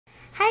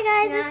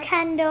Hi guys, it's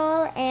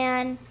Kendall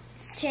and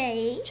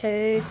Chase.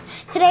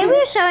 Today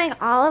we're showing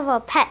all of our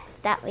pets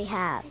that we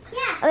have.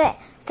 Yeah. Okay,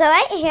 so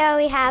right here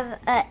we have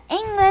an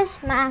English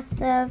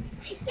Mastiff.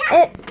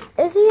 Yeah.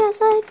 Is he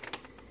outside?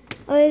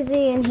 Or is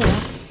he in here?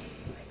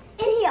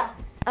 In here.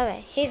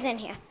 Okay, he's in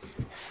here.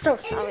 So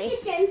sorry. In the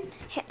kitchen.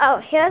 Oh,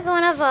 here's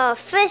one of our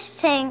fish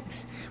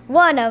tanks.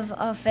 One of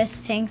our fish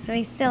tanks.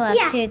 We still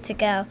have two to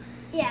go.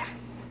 Yeah.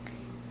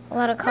 A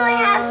lot of Now colors. I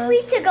have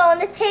 3 to go in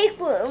the tank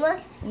room.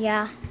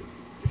 Yeah.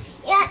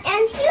 Yeah,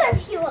 and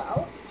here's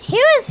Hero.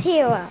 Here's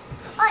Hero.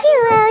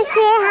 Hero, say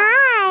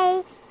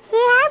hi. Say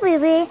hi,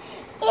 baby.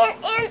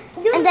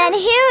 And then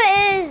here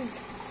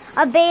is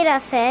a beta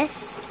fish.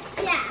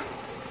 Yeah.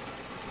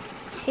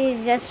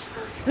 He's just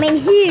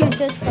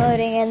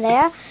floating in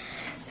there.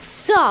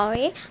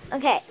 Sorry.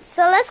 Okay,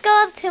 so let's go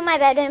up to my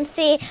bedroom,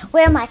 see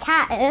where my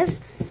cat is.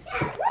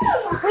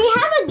 We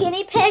have a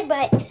guinea pig,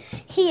 but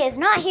he is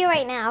not here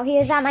right now. He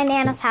is at my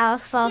Nana's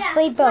house for a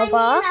sleepover.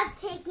 My Nana's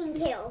taking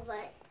care of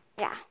it.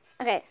 Yeah.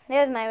 Okay,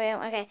 there's my room.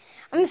 Okay.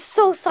 I'm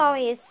so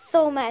sorry. It's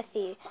so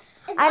messy.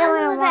 It's I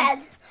don't under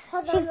want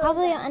the bed. She's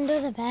probably under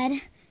the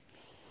bed.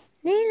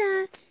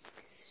 Layla.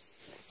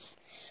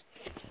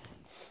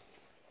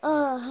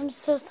 Oh, I'm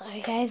so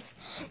sorry, guys.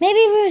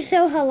 Maybe we'll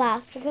show her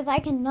last because I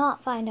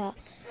cannot find her.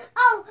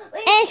 Oh,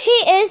 wait. And she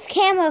is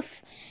camera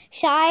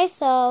shy,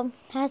 so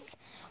that's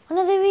one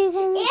of the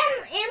reasons.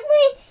 And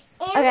we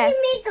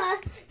make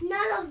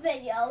another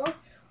video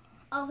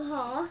of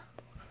her.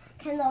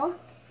 Kendall.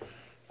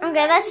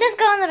 Okay, let's just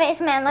go in the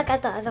basement and look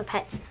at the other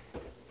pets.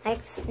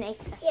 Like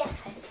snakes and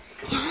stuff.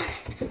 Yeah.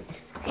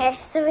 Okay,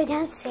 so we're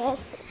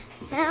downstairs.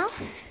 Now,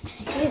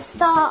 you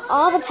saw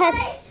all the pets.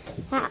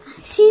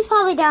 She's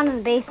probably down in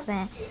the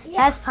basement.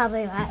 Yeah. That's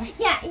probably why.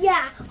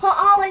 Yeah. Her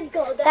always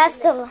go down.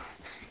 That's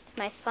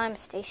my slime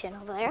station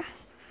over there.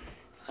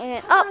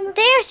 And, oh,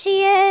 there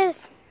she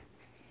is.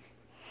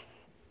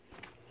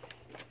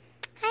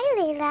 Hi,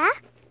 Layla.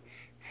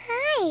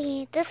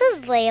 Hi. This is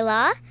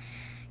Layla.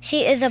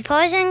 She is a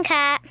Persian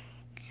cat.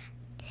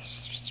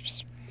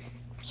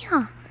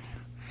 Yeah.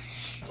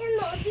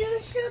 Kendall, do you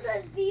show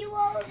the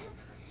viewers?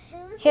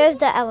 Here's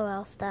the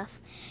LOL stuff.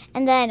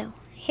 And then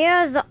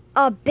here's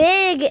a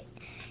big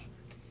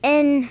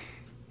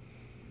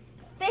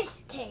fish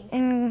tank.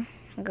 And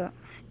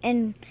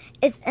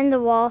it's in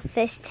the wall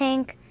fish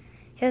tank.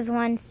 Here's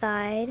one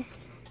side.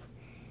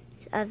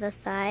 This other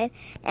side.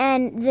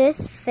 And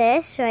this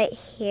fish right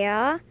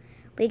here,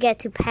 we get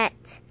to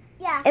pet.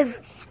 Yeah. If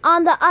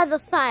on the other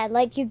side,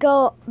 like you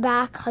go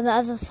back on the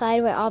other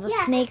side where all the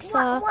snakes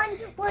are. When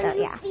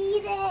you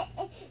feed it,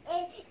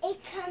 it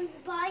comes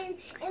by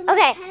and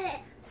okay. we pet it.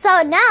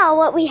 So now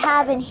what we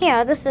have in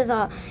here, this is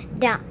a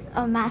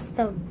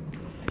master.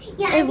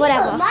 Yeah,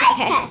 whatever. My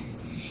okay.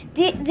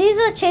 pets. These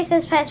are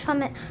Chase's pets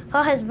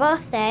for his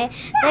birthday.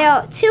 Yeah. They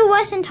are 2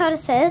 Russian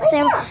tortoises.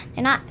 They're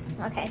not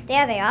okay.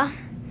 There they are.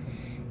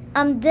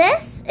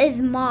 This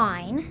is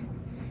mine.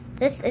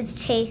 This is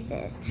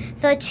Chase's.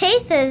 So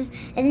Chase's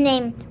is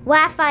named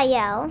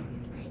Raphael.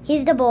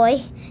 He's the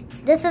boy.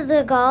 This is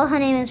the girl. Her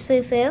name is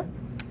Fufu.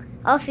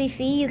 Or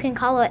Fifi. You can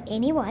call her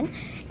anyone.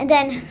 And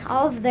then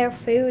all of their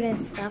food and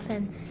stuff.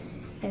 And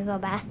there's a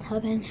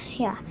bathtub. And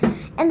yeah.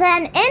 And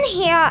then in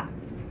here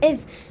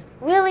is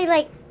really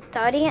like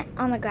dirty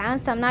on the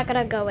ground. So I'm not going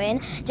to go in.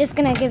 Just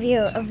going to give you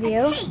a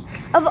view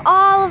of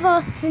all of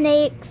our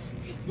snakes.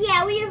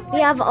 Yeah, we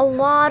have a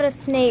lot of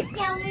snakes.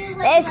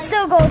 Yeah, it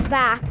still goes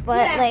back,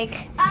 but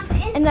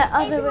in the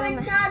other room.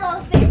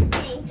 Another fish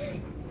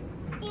tank.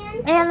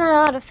 And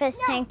another fish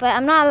tank, but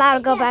I'm not allowed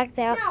to go back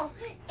there. No,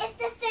 it's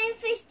the same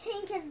fish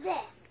tank as this.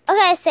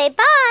 Okay, say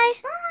bye.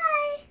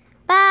 Bye.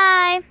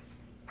 Bye.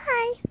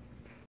 Bye.